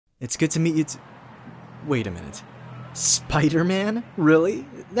It's good to meet you Wait a minute. Spider-Man? Really?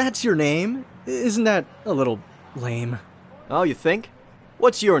 That's your name? Isn't that a little lame? Oh, you think?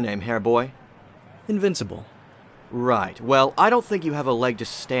 What's your name, hair boy? Invincible. Right. Well, I don't think you have a leg to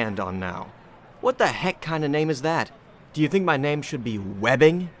stand on now. What the heck kind of name is that? Do you think my name should be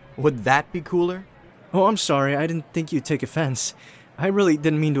Webbing? Would that be cooler? Oh, I'm sorry. I didn't think you'd take offense. I really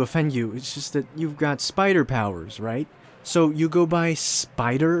didn't mean to offend you. It's just that you've got spider powers, right? So you go by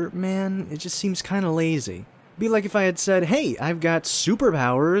Spider-Man? It just seems kind of lazy. Be like if I had said, hey, I've got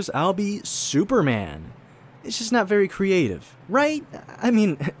superpowers, I'll be Superman. It's just not very creative, right? I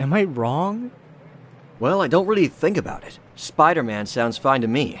mean, am I wrong? Well, I don't really think about it. Spider-Man sounds fine to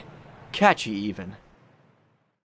me. Catchy, even.